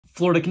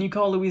Florida, can you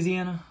call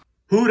Louisiana?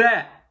 Who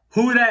that?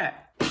 Who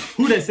that?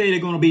 Who that say they're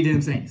gonna beat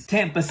them Saints?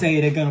 Tampa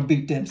say they're gonna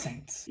beat them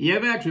Saints. You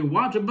ever actually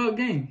watch a Buck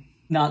game?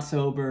 Not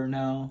sober,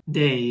 no.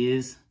 There he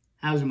is.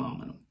 How's your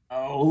mom and him?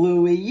 Oh,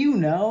 Louie, you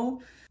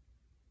know.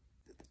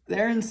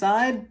 They're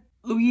inside.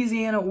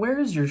 Louisiana, where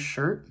is your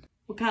shirt?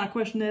 What kind of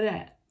question is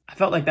that? I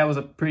felt like that was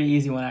a pretty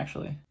easy one,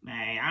 actually.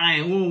 Man, I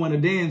ain't won one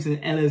of them since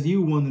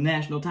LSU won the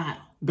national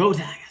title. Go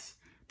Tigers.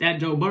 That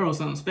Joe Burrow's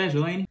something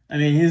special, ain't he? I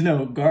mean, he's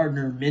no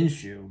Gardner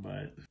Minshew,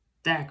 but...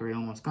 Daiquiri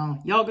almost gone.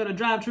 Y'all got a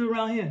drive-thru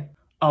around here?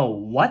 Oh,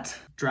 what?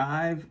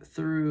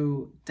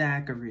 Drive-through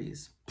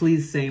daiquiris.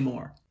 Please say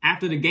more.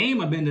 After the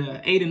game, I've been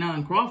to 8 or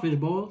 9 crawfish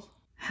boils.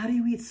 How do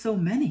you eat so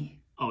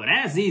many? Oh,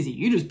 that's easy.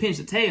 You just pinch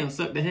the tail and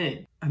suck the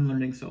head. I'm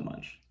learning so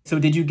much. So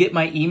did you get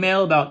my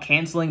email about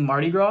canceling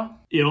Mardi Gras?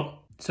 Yep.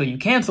 So you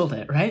canceled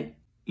it, right?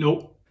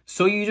 Nope.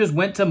 So you just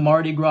went to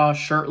Mardi Gras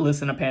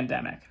shirtless in a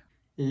pandemic?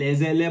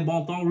 Laissez les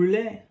bon temps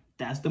rouler.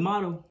 That's the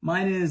motto.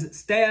 Mine is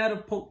stay out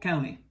of Polk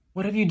County.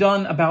 What have you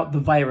done about the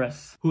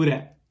virus? Who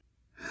that?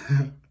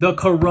 The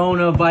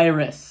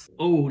coronavirus.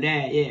 Oh,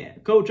 that, yeah.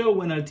 Coach O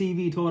went on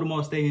TV, told them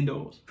all stay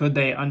indoors. Could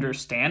they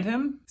understand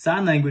him?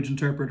 Sign language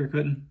interpreter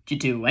couldn't.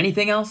 Did you do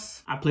anything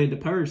else? I played the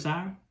purge,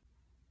 sire.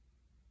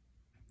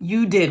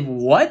 You did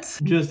what?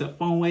 Just a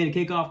fun way to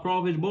kick off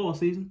crawfish boil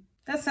season.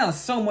 That sounds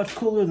so much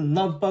cooler than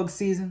love bug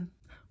season.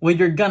 Well,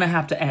 you're gonna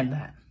have to end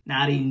that.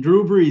 Not even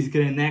Drew Brees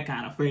could end that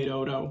kind of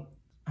Fredo, though.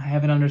 I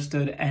haven't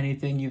understood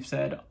anything you've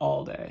said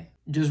all day.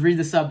 Just read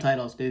the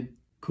subtitles, dude.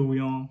 Cool,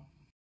 y'all.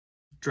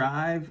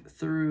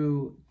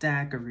 Drive-through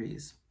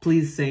daiquiris.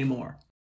 Please say more.